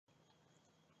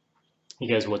Hey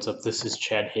guys, what's up? This is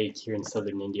Chad Haag here in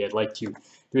southern India. I'd like to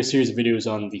do a series of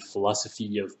videos on the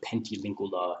philosophy of Pentti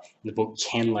Linkola in the book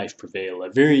Can Life Prevail, a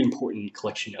very important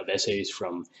collection of essays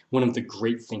from one of the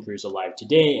great thinkers alive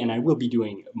today, and I will be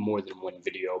doing more than one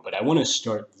video, but I want to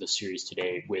start the series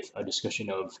today with a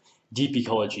discussion of deep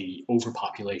ecology,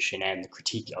 overpopulation, and the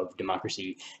critique of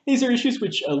democracy. These are issues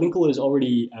which Linkola is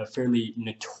already fairly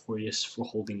notorious for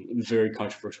holding very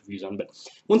controversial views on, but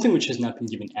one thing which has not been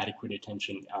given adequate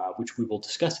attention, which we will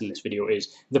discuss in this video,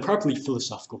 is the properly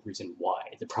philosophical reason why,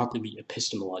 the properly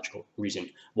epistemological reason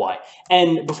why.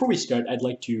 And before we start, I'd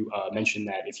like to mention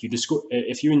that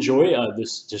if you enjoy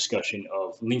this discussion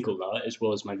of Linkola, as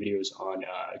well as my videos on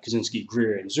Kaczynski,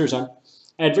 Greer, and Zerzan,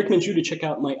 I'd recommend you to check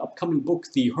out my upcoming book,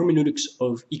 The Hermeneutics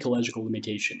of Ecological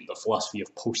Limitation, The Philosophy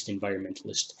of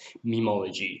Post-Environmentalist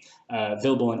Memology,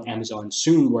 available on Amazon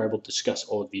soon, where I will discuss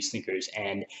all of these thinkers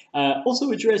and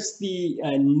also address the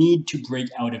need to break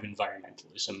out of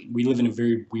environmentalism. We live in a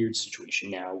very weird situation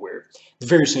now where the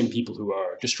very same people who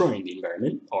are destroying the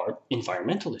environment are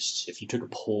environmentalists. If you took a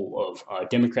poll of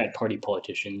Democrat Party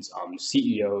politicians,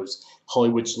 CEOs,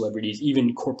 Hollywood celebrities,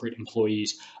 even corporate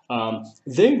employees,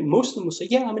 most of them will say,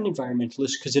 yeah, I'm an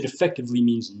environmentalist, because it effectively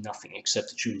means nothing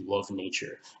except that you love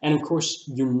nature. And of course,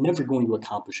 you're never going to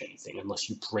accomplish anything unless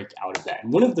you break out of that.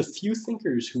 And one of the few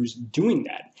thinkers who's doing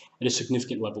that at a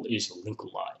significant level is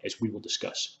Linkola, as we will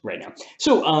discuss right now.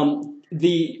 So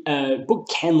the book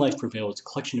Can Life Prevail is a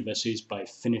collection of essays by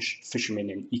Finnish fisherman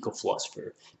and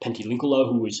eco-philosopher Pentti Linkola,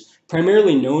 who is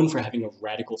primarily known for having a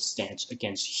radical stance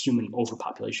against human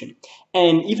overpopulation,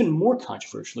 and even more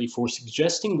controversially for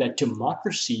suggesting that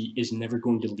democracy is never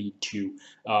going to lead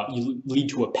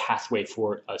to a pathway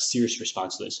for a serious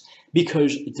response to this,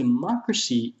 because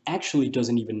democracy actually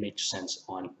doesn't even make sense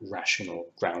on rational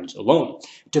grounds alone.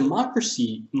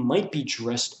 Democracy might be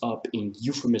dressed up in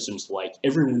euphemisms like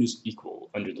everyone is equal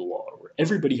under the law, or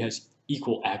everybody has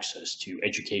equal access to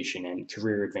education and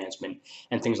career advancement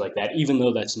and things like that, even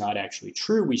though that's not actually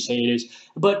true. We say it is,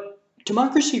 but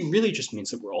democracy really just means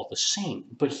that we're all the same.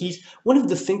 But he's one of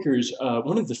the thinkers,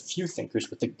 one of the few thinkers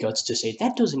with the guts to say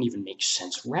that doesn't even make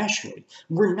sense rationally.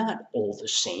 We're not all the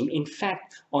same. In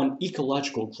fact, on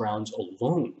ecological grounds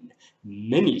alone,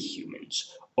 many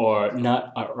humans are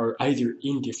either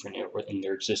indifferent in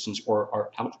their existence or are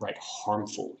outright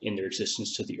harmful in their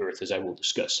existence to the earth, as I will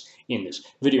discuss in this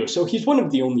video. So he's one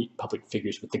of the only public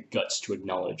figures with the guts to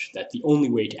acknowledge that the only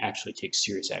way to actually take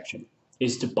serious action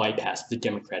is to bypass the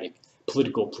democratic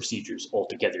political procedures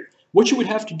altogether. What you would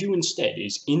have to do instead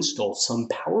is install some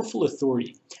powerful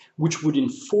authority which would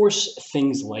enforce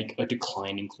things like a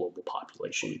decline in global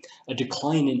population, a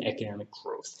decline in economic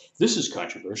growth. This is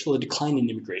controversial, a decline in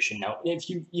immigration. Now, if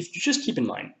you just keep in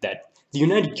mind that the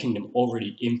United Kingdom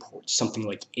already imports something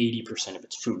like 80% of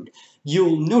its food,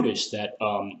 you'll notice that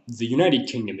the United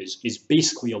Kingdom is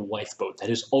basically a lifeboat that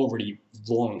has already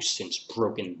long since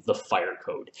broken the fire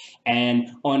code. And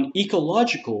on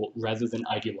ecological rather than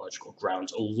ideological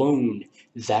grounds alone,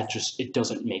 it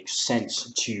doesn't make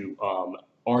sense to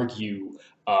argue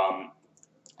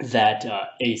that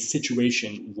a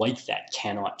situation like that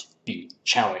cannot be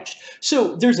challenged.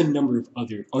 So there's a number of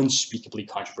other unspeakably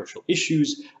controversial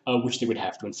issues which they would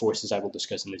have to enforce, as I will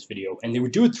discuss in this video, and they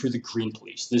would do it through the Green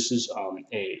Police. This is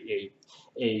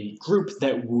a group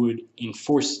that would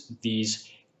enforce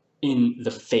these in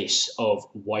the face of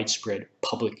widespread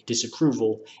public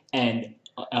disapproval, and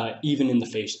even in the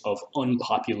face of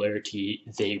unpopularity,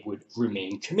 they would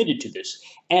remain committed to this.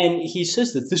 And he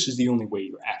says that this is the only way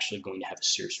you're actually going to have a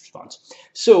serious response.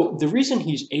 So the reason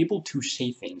he's able to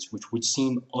say things which would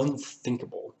seem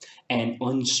unthinkable and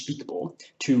unspeakable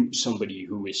to somebody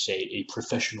who is, say, a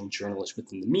professional journalist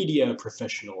within the media, a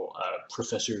professional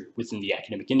professor within the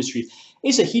academic industry,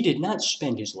 is that he did not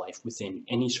spend his life within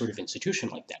any sort of institution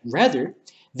like that. Rather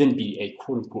than be a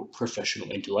quote-unquote professional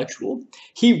intellectual,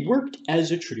 he worked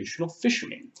as a traditional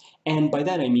fisherman. And by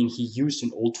that I mean he used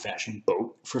an old-fashioned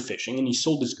boat for fishing, and he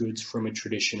sold his goods from a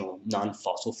traditional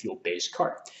non-fossil fuel-based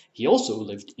cart. He also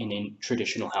lived in a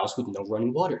traditional house with no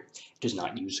running water, does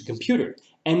not use a computer,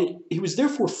 and he was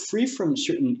therefore free from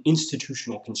certain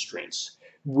institutional constraints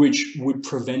which would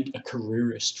prevent a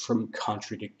careerist from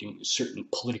contradicting certain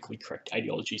politically correct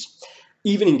ideologies,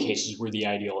 even in cases where the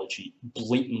ideology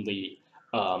blatantly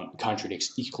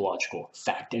contradicts ecological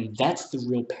fact. And that's the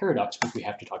real paradox which we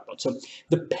have to talk about. So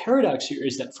the paradox here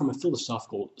is that from a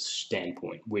philosophical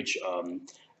standpoint, which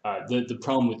the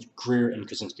problem with Greer and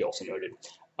Kaczynski also noted,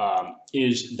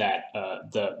 is that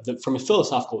from a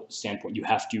philosophical standpoint, you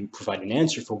have to provide an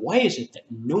answer for why is it that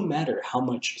no matter how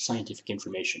much scientific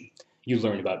information you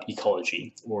learn about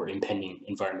ecology or impending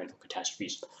environmental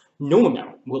catastrophes, no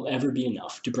amount will ever be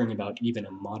enough to bring about even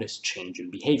a modest change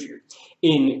in behavior.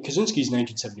 In Kaczynski's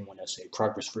 1971 essay,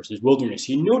 Progress versus Wilderness,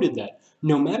 he noted that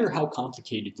no matter how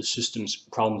complicated the system's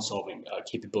problem-solving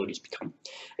capabilities become,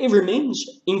 it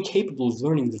remains incapable of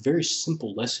learning the very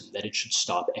simple lesson that it should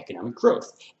stop economic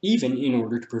growth, even in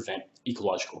order to prevent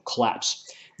ecological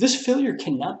collapse. This failure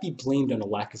cannot be blamed on a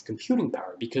lack of computing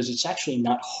power because it's actually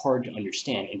not hard to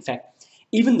understand. In fact,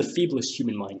 even the feeblest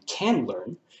human mind can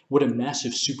learn what a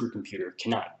massive supercomputer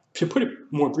cannot. To put it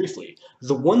more briefly,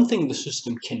 the one thing the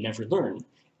system can never learn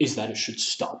is that it should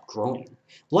stop growing.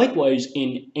 Likewise,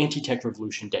 in Anti-Tech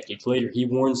Revolution decades later, he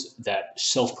warns that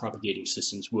self-propagating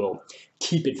systems will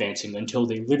keep advancing until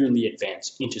they literally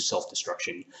advance into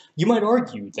self-destruction. You might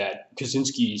argue that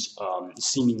Kaczynski's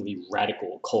seemingly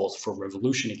radical calls for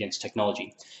revolution against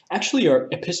technology actually are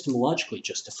epistemologically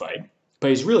justified by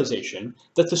his realization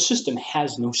that the system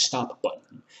has no stop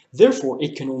button. Therefore,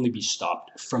 it can only be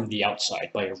stopped from the outside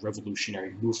by a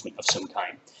revolutionary movement of some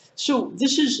kind. So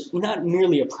this is not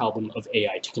merely a problem of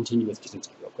AI, to continue with Kaczynski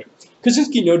real quick.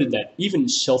 Kaczynski noted that even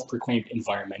self-proclaimed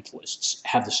environmentalists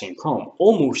have the same problem.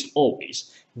 Almost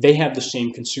always, they have the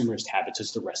same consumerist habits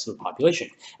as the rest of the population.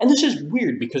 And this is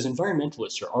weird because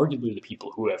environmentalists are arguably the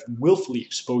people who have willfully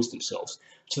exposed themselves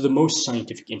to the most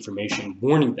scientific information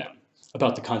warning them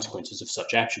about the consequences of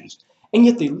such actions, and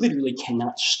yet they literally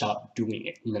cannot stop doing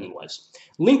it nonetheless.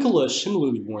 Linkola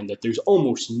similarly warned that there's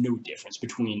almost no difference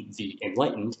between the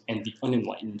enlightened and the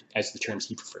unenlightened, as the terms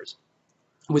he prefers,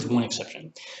 with one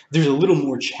exception. There's a little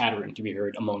more chattering to be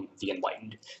heard among the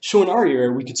enlightened. So in our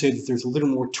era, we could say that there's a little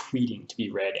more tweeting to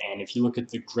be read, and if you look at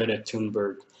the Greta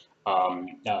Thunberg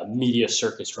media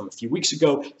circus from a few weeks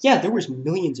ago, yeah, there was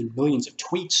millions and millions of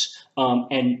tweets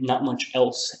and not much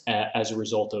else as a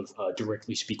result of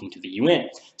directly speaking to the UN.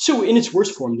 So in its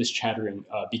worst form, this chattering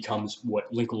becomes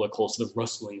what Linkola calls the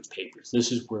rustling of papers.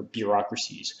 This is where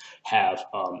bureaucracies have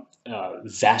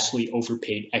vastly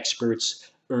overpaid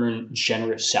experts earn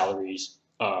generous salaries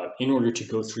in order to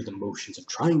go through the motions of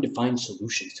trying to find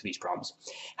solutions to these problems.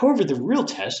 However, the real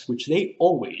test, which they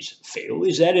always fail,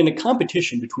 is that in a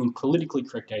competition between politically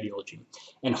correct ideology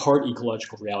and hard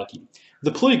ecological reality,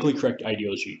 the politically correct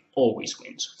ideology always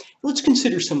wins. Let's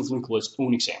consider some of Linkola's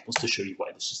own examples to show you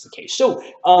why this is the case. So,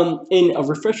 in a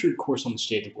refresher course on the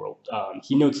state of the world,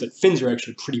 he notes that Finns are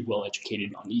actually pretty well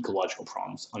educated on ecological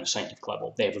problems on a scientific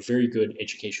level. They have a very good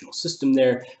educational system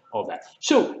there, all that.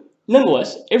 So,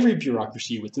 nonetheless, every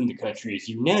bureaucracy within the country is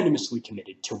unanimously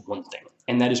committed to one thing,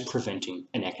 and that is preventing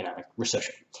an economic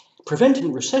recession.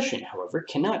 Preventing recession, however,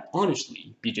 cannot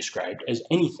honestly be described as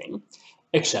anything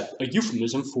except a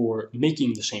euphemism for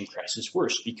making the same crisis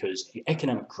worse, because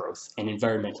economic growth and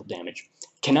environmental damage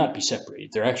cannot be separated.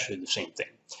 They're actually the same thing.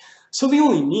 So the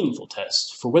only meaningful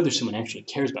test for whether someone actually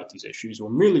cares about these issues or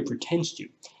merely pretends to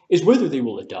is whether they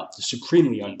will adopt the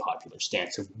supremely unpopular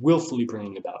stance of willfully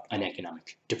bringing about an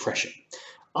economic depression.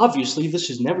 Obviously, this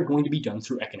is never going to be done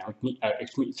through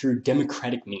through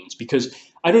democratic means, because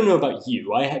I don't know about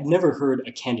you, I have never heard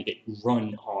a candidate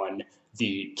run on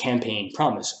the campaign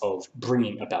promise of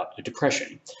bringing about a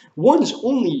depression. One's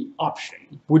only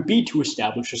option would be to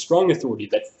establish a strong authority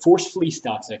that forcefully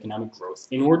stops economic growth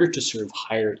in order to serve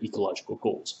higher ecological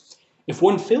goals. If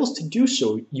one fails to do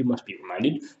so, you must be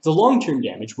reminded, the long-term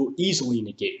damage will easily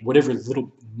negate whatever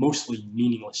little, mostly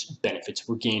meaningless benefits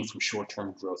were gained from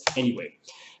short-term growth anyway.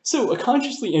 So a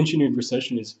consciously engineered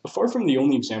recession is far from the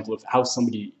only example of how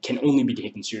somebody can only be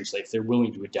taken seriously if they're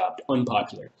willing to adopt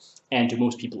unpopular and, to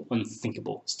most people,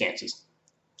 unthinkable stances.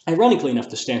 Ironically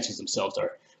enough, the stances themselves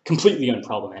are completely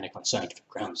unproblematic on scientific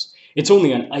grounds. It's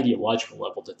only on ideological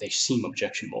level that they seem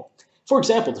objectionable. For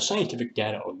example, the scientific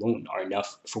data alone are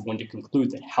enough for one to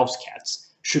conclude that house cats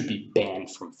should be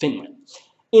banned from Finland.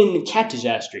 In Cat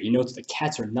Disaster, he notes that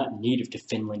cats are not native to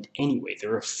Finland anyway.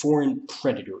 They're a foreign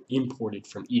predator imported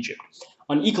from Egypt.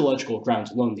 On ecological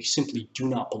grounds alone, they simply do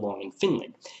not belong in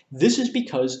Finland. This is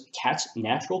because cats'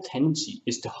 natural tendency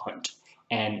is to hunt,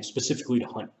 and specifically to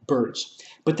hunt birds.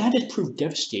 But that has proved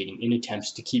devastating in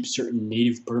attempts to keep certain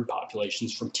native bird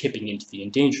populations from tipping into the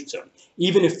endangered zone,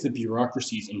 even if the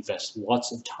bureaucracies invest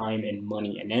lots of time and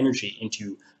money and energy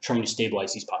into trying to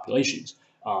stabilize these populations.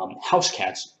 House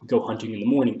cats go hunting in the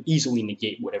morning easily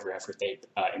negate whatever effort they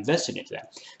invested into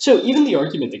that. So even the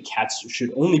argument that cats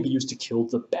should only be used to kill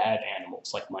the bad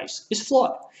animals like mice is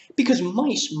flawed, because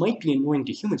mice might be annoying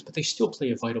to humans, but they still play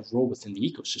a vital role within the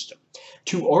ecosystem.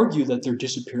 To argue that their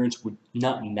disappearance would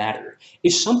not matter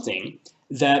is something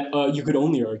that you could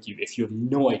only argue if you have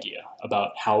no idea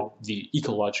about how the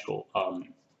ecological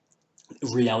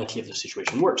reality of the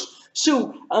situation works.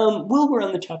 So while we're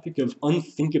on the topic of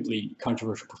unthinkably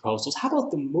controversial proposals, how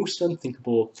about the most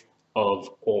unthinkable of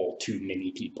all to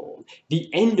many people? The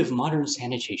end of modern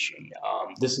sanitation.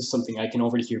 This is something I can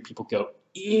already hear people go,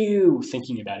 ew,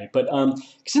 thinking about it. But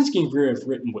Kaczynski and Greer have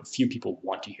written what few people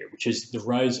want to hear, which is the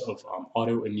rise of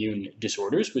autoimmune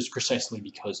disorders was precisely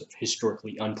because of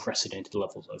historically unprecedented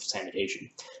levels of sanitation.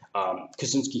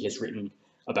 Kaczynski has written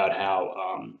about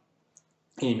how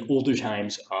in older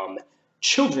times,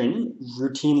 children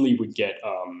routinely would get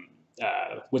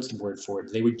what's the word for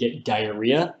it? They would get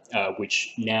diarrhea,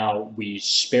 which now we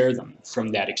spare them from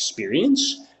that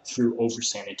experience through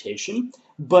oversanitation.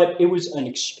 But it was an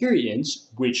experience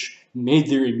which made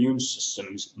their immune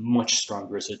systems much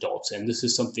stronger as adults, and this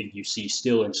is something you see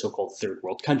still in so-called third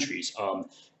world countries.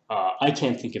 I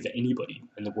can't think of anybody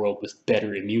in the world with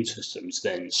better immune systems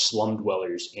than slum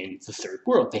dwellers in the third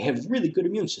world. They have really good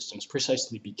immune systems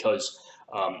precisely because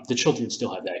the children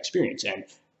still have that experience. And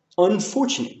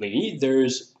unfortunately,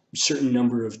 there's a certain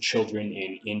number of children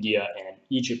in India and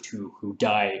Egypt who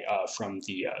die from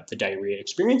the diarrhea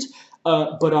experience.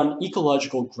 But on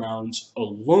ecological grounds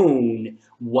alone,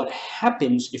 what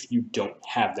happens if you don't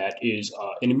have that is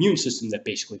an immune system that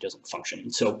basically doesn't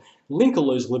function. So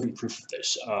Linkola is living proof of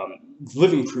this,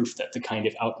 living proof that the kind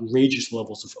of outrageous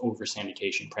levels of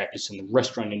oversanitation practiced in the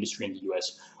restaurant industry in the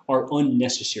US are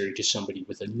unnecessary to somebody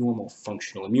with a normal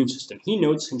functional immune system. He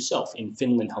notes himself in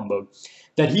Finland, Hamburg,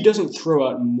 that he doesn't throw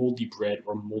out moldy bread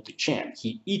or moldy jam.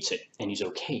 He eats it, and he's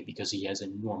okay because he has a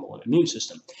normal immune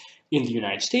system. In the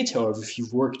United States, however, if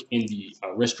you've worked in the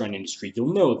restaurant industry,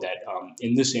 you'll know that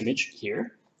in this image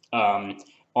here, on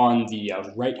the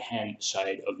right-hand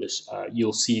side of this,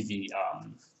 you'll see the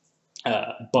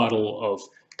bottle of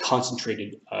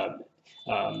concentrated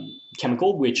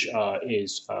chemical, which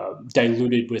is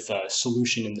diluted with a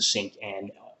solution in the sink,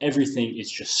 and everything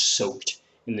is just soaked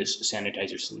in this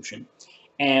sanitizer solution.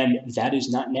 And that is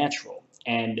not natural.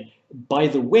 And by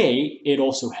the way, it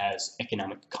also has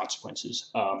economic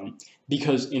consequences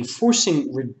because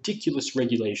enforcing ridiculous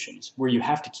regulations where you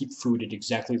have to keep food at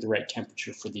exactly the right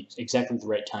temperature for exactly the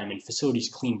right time and facilities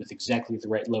clean with exactly the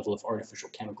right level of artificial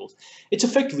chemicals, it's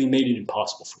effectively made it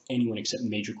impossible for anyone except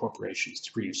major corporations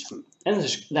to produce food. And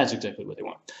that's exactly what they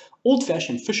want.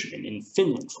 Old-fashioned fishermen in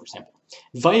Finland, for example,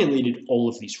 violated all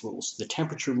of these rules, the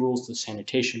temperature rules, the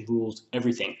sanitation rules,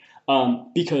 everything.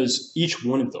 Because each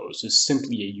one of those is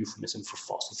simply a euphemism for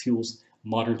fossil fuels,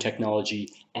 modern technology,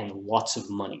 and lots of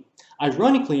money.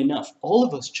 Ironically enough, all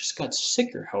of us just got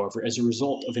sicker, however, as a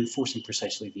result of enforcing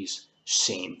precisely these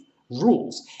same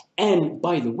rules. And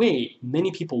by the way,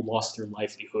 many people lost their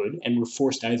livelihood and were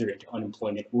forced either into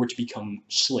unemployment or to become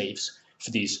slaves for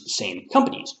these same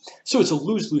companies. So it's a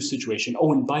lose-lose situation.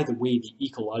 Oh, and by the way, the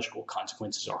ecological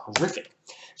consequences are horrific.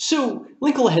 So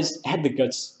Linkola has had the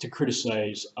guts to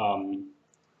criticize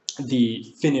the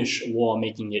Finnish law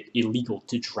making it illegal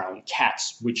to drown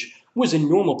cats, which was a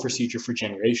normal procedure for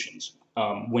generations.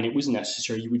 When it was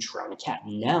necessary, you would drown a cat.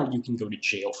 Now you can go to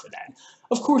jail for that.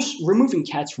 Of course, removing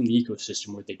cats from the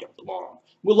ecosystem where they don't belong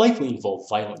will likely involve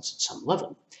violence at some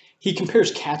level. He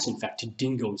compares cats, in fact, to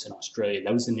dingoes in Australia.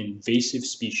 That was an invasive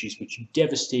species which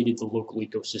devastated the local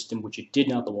ecosystem, which it did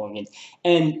not belong in.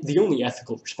 And the only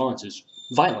ethical response is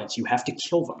violence. You have to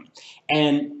kill them.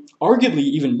 And arguably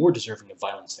even more deserving of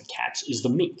violence than cats is the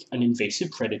mink, an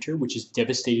invasive predator which has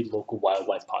devastated local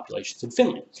wildlife populations in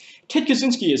Finland. Ted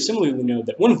Kaczynski has similarly noted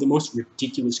that one of the most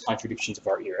ridiculous contradictions of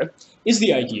our era is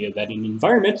the idea that an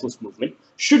environmentalist movement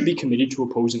should be committed to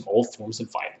opposing all forms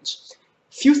of violence.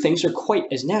 Few things are quite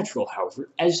as natural, however,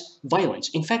 as violence.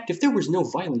 In fact, if there was no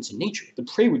violence in nature, the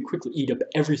prey would quickly eat up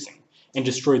everything and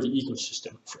destroy the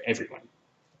ecosystem for everyone.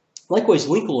 Likewise,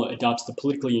 Linkola adopts the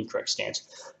politically incorrect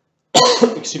stance,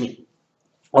 excuse me,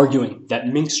 arguing that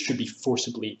minks should be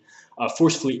forcefully,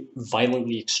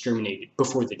 violently exterminated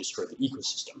before they destroy the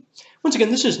ecosystem. Once again,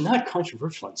 this is not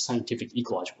controversial on scientific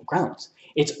ecological grounds.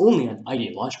 It's only on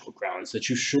ideological grounds that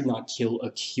you should not kill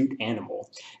a cute animal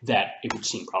that it would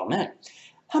seem problematic.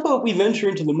 How about we venture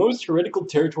into the most heretical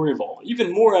territory of all,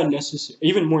 even more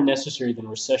necessary than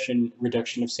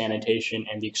reduction of sanitation,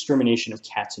 and the extermination of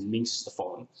cats and minks is the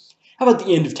following. How about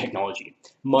the end of technology?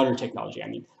 Modern technology, I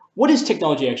mean. What has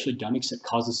technology actually done except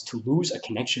cause us to lose a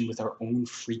connection with our own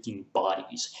freaking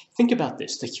bodies? Think about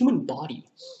this. The human body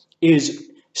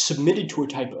is submitted to a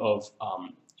type of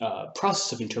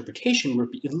process of interpretation where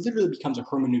it literally becomes a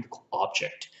hermeneutical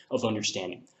object of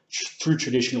understanding through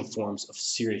traditional forms of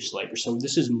serious labor. So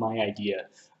this is my idea,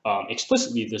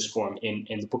 explicitly this form in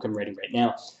the book I'm writing right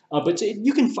now. But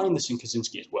you can find this in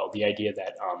Kaczynski as well, the idea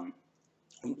that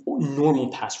normal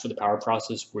tasks for the power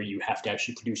process where you have to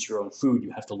actually produce your own food,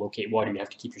 you have to locate water, you have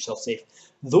to keep yourself safe.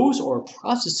 Those are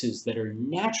processes that are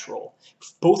natural,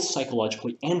 both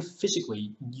psychologically and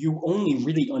physically. You only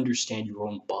really understand your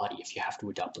own body if you have to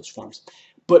adopt those forms.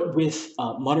 But with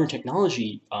modern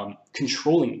technology,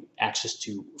 controlling access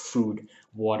to food,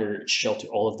 water, shelter,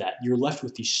 all of that, you're left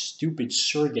with these stupid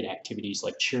surrogate activities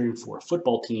like cheering for a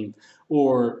football team,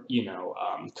 or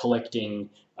collecting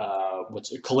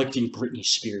Britney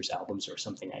Spears albums or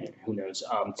something. I don't know, who knows.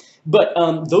 But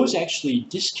those actually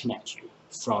disconnect you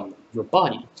from your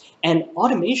body. And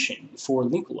automation for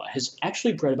Linkola has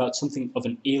actually brought about something of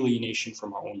an alienation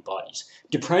from our own bodies.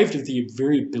 Deprived of the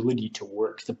very ability to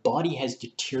work, the body has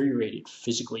deteriorated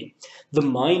physically. The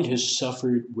mind has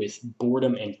suffered with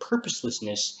boredom and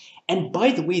purposelessness. And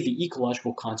by the way, the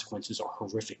ecological consequences are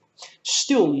horrific.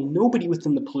 Still, nobody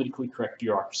within the politically correct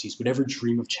bureaucracies would ever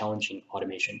dream of challenging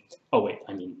automation. Oh wait,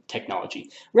 I mean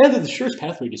technology. Rather, the surest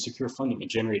pathway to secure funding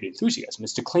and generate enthusiasm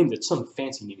is to claim that some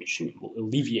fancy new machine will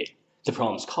alleviate the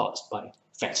problems caused by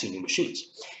fancy new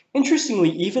machines. Interestingly,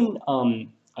 even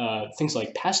things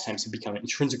like pastimes have become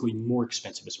intrinsically more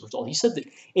expensive as a result. He said that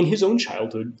in his own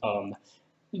childhood,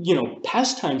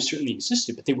 pastimes certainly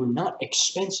existed, but they were not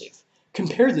expensive.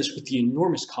 Compare this with the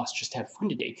enormous cost just to have fun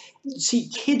today. See,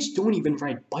 kids don't even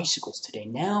ride bicycles today.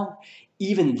 Now,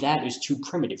 even that is too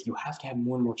primitive. You have to have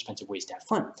more and more expensive ways to have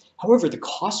fun. However, the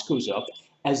cost goes up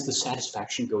as the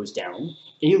satisfaction goes down,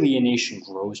 alienation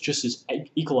grows just as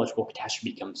ecological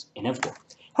catastrophe becomes inevitable.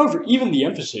 However, even the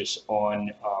emphasis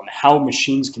on how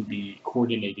machines can be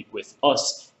coordinated with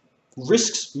us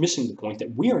risks missing the point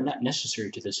that we are not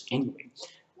necessary to this anyway.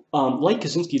 Like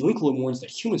Kaczynski, Linkola warns that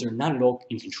humans are not at all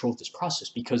in control of this process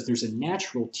because there's a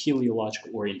natural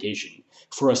teleological orientation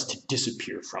for us to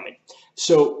disappear from it.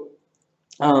 So,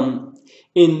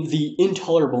 in The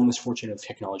Intolerable Misfortune of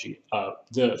Technology,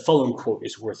 the following quote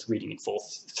is worth reading in full.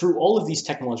 Through all of these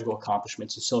technological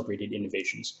accomplishments and celebrated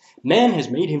innovations, man has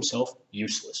made himself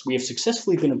useless. We have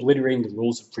successfully been obliterating the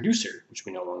roles of producer, which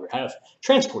we no longer have,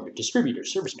 transporter, distributor,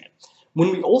 serviceman.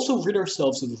 When we also rid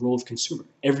ourselves of the role of consumer,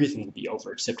 everything will be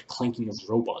over except clanking of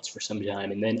robots for some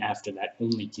time, and then after that,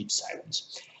 only deep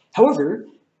silence. However,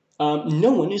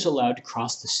 no one is allowed to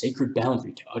cross the sacred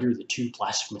boundary to utter the two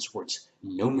blasphemous words,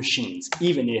 no machines,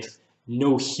 even if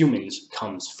no humans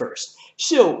comes first.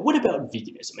 So, what about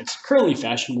veganism? It's currently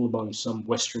fashionable among some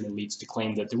Western elites to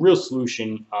claim that the real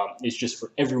solution is just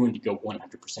for everyone to go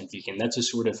 100% vegan. That's a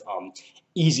sort of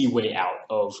easy way out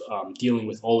of dealing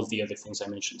with all of the other things I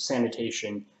mentioned,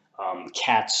 sanitation,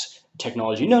 cats,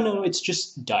 technology. No, it's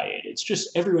just diet. It's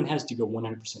just everyone has to go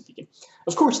 100% vegan.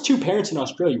 Of course, two parents in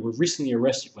Australia were recently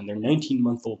arrested when their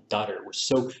 19-month-old daughter was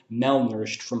so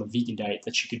malnourished from a vegan diet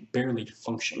that she could barely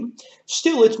function.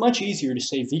 Still, it's much easier to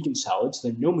say vegan salads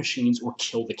than no machines or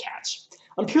kill the cats.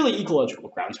 On purely ecological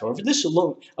grounds, however, this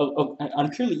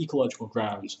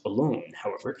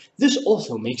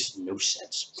also makes no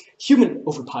sense. Human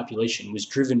overpopulation was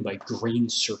driven by grain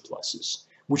surpluses,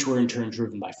 which were in turn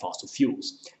driven by fossil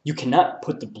fuels. You cannot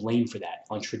put the blame for that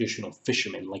on traditional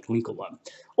fishermen like Linkola.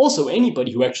 Also,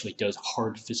 anybody who actually does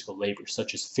hard physical labor,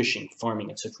 such as fishing, farming,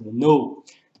 etc., will know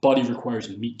the body requires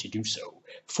meat to do so.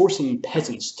 Forcing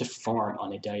peasants to farm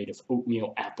on a diet of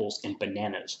oatmeal, apples, and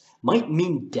bananas might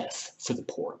mean death for the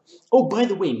poor. Oh, by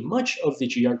the way, much of the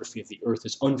geography of the earth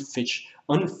is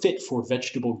unfit for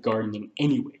vegetable gardening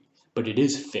anyway, but it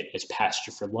is fit as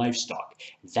pasture for livestock.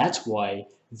 That's why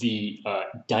the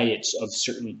diets of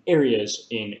certain areas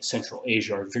in Central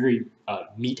Asia are very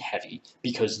meat heavy,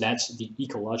 because that's the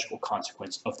ecological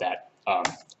consequence of that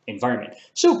environment.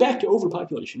 So back to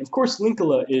overpopulation. Of course,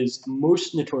 Linkola is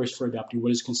most notorious for adopting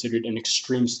what is considered an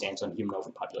extreme stance on human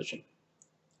overpopulation.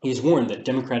 He has warned that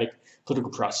democratic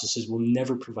political processes will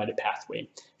never provide a pathway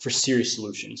for serious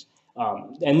solutions.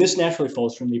 And this naturally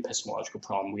follows from the epistemological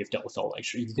problem we have dealt with all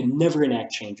lecture. You can never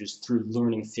enact changes through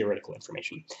learning theoretical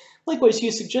information. Likewise, he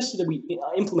has suggested that we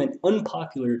implement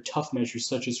unpopular, tough measures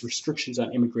such as restrictions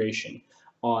on immigration,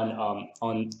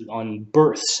 on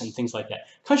births, and things like that.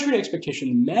 Contrary to expectation,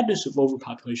 the madness of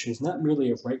overpopulation is not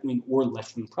merely a right-wing or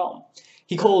left-wing problem.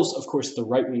 He calls, of course, the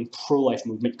right-wing pro-life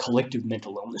movement collective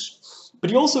mental illness, but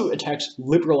he also attacks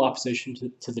liberal opposition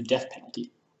to the death penalty,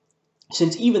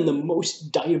 since even the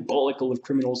most diabolical of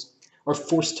criminals are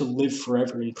forced to live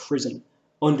forever in prison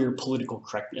under political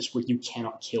correctness where you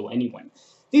cannot kill anyone.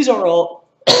 These are all,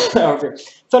 however,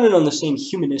 founded on the same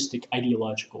humanistic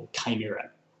ideological chimera,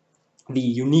 the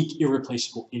unique,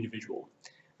 irreplaceable individual.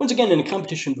 Once again, in a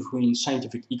competition between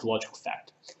scientific ecological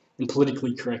fact and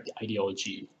politically correct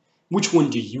ideology, which one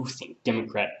do you think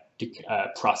democratic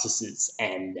processes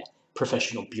and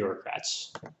professional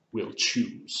bureaucrats will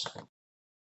choose.